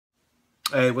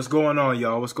Hey, what's going on,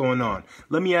 y'all? What's going on?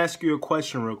 Let me ask you a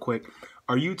question real quick.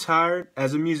 Are you tired,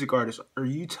 as a music artist, are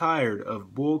you tired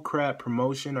of bullcrap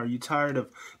promotion? Are you tired of,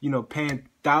 paying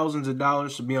thousands of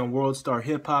dollars to be on Worldstar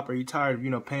Hiphop? Are you tired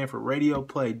of, paying for radio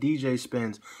play, DJ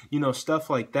spins, stuff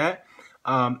like that?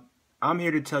 I'm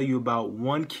here to tell you about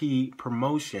one key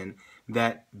promotion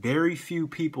that very few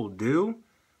people do,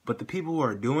 but the people who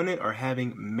are doing it are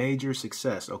having major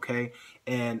success, okay?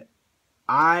 And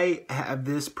I have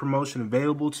this promotion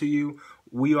available to you.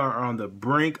 We are on the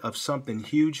brink of something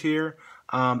huge here.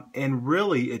 And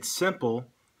really, it's simple,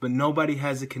 but nobody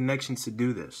has the connections to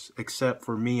do this except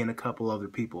for me and a couple other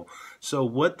people. So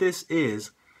what this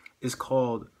is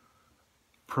called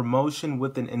promotion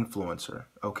with an influencer,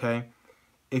 okay?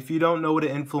 If you don't know what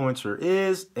an influencer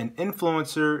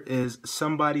is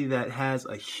somebody that has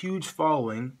a huge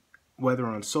following, whether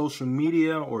on social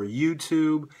media or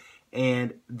YouTube,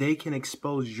 and they can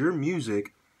expose your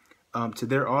music to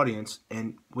their audience,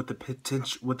 and with the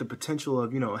potential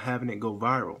of having it go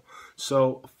viral.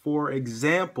 So, for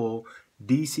example,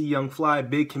 DC Young Fly,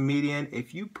 big comedian,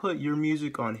 if you put your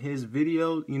music on his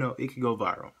video, it could go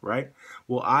viral, right?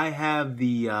 Well, I have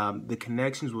the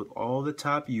connections with all the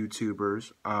top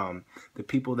YouTubers, the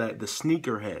people the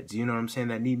sneakerheads, you know what I'm saying,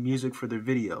 that need music for their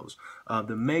videos,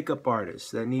 the makeup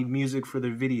artists that need music for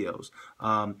their videos,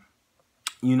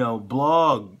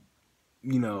 blog,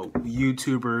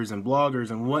 YouTubers and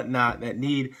bloggers and whatnot that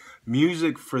need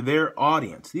music for their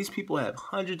audience. These people have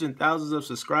hundreds and thousands of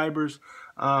subscribers.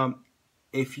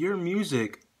 If your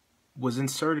music was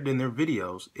inserted in their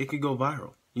videos, it could go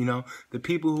viral. The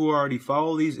people who already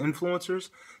follow these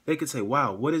influencers, they could say,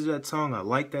 wow, what is that song? I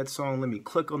like that song. Let me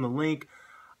click on the link.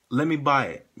 Let me buy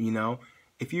it.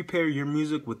 If you pair your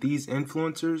music with these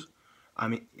influencers, I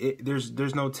mean,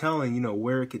 there's no telling,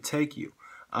 where it could take you.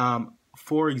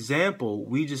 For example,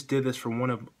 we just did this for one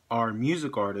of our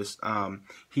music artists.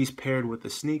 He's paired with a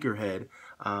sneakerhead.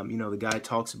 The guy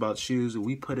talks about shoes.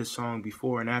 We put his song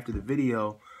before and after the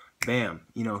video. Bam,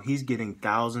 he's getting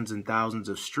thousands and thousands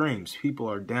of streams. People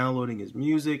are downloading his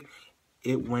music.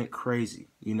 It went crazy,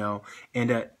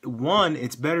 And one,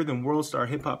 it's better than Worldstar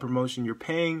Hiphop promotion. You're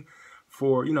paying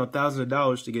for thousands of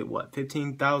dollars to get what,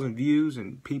 15,000 views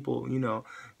and people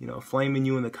flaming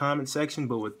you in the comment section.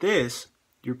 But with this,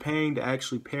 you're paying to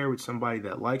actually pair with somebody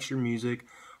that likes your music,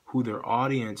 who their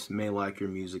audience may like your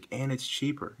music, and it's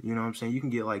cheaper. You know what I'm saying? You can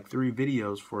get like 3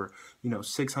 videos for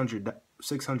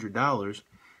 $600,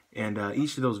 and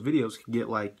each of those videos can get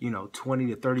like 20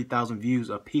 to 30,000 views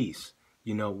a piece.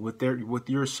 With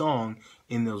your song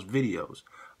in those videos.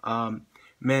 Man,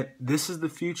 this is the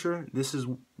future. This is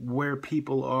where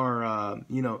people are.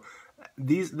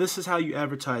 This is how you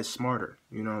advertise smarter.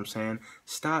 You know what I'm saying?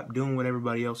 Stop doing what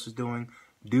everybody else is doing.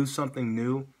 Do something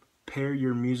new. Pair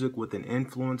your music with an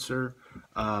influencer.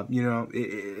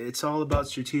 It's all about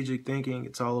strategic thinking.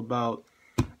 It's all about,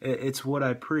 it's what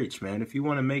I preach, man. If you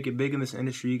want to make it big in this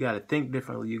industry, you got to think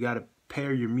differently. You got to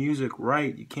pair your music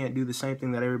right. You can't do the same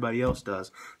thing that everybody else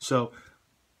does. So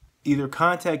either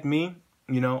contact me,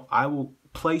 I will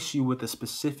place you with a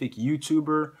specific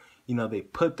YouTuber. They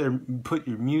put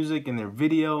your music in their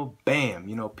video, bam,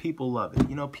 people love it.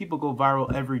 People go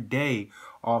viral every day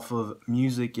off of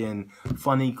music and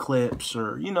funny clips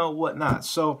or, whatnot.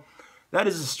 So that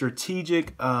is a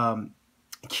strategic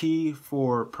key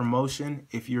for promotion.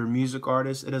 If you're a music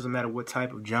artist, it doesn't matter what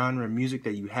type of genre of music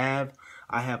that you have.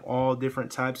 I have all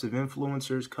different types of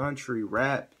influencers: country,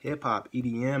 rap, hip-hop,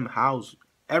 EDM, house,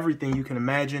 everything you can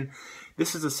imagine.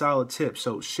 This is a solid tip.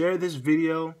 So share this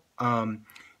video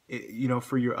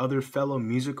for your other fellow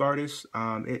music artists.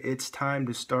 It's time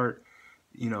to start,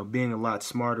 being a lot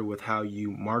smarter with how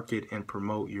you market and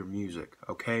promote your music,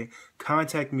 okay?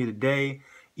 Contact me today.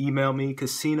 Email me,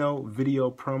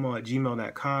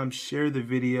 casinovideopromo@gmail.com. Share the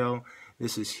video.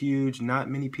 This is huge. Not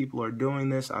many people are doing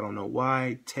this. I don't know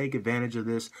why. Take advantage of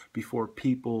this before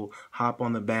people hop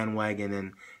on the bandwagon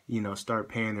and, start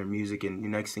paying their music. And the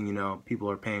next thing you know,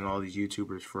 people are paying all these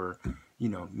YouTubers for,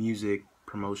 music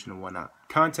promotion and whatnot.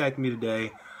 Contact me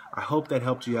today. I hope that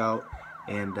helped you out.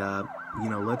 And,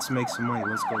 let's make some money.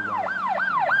 Let's go live.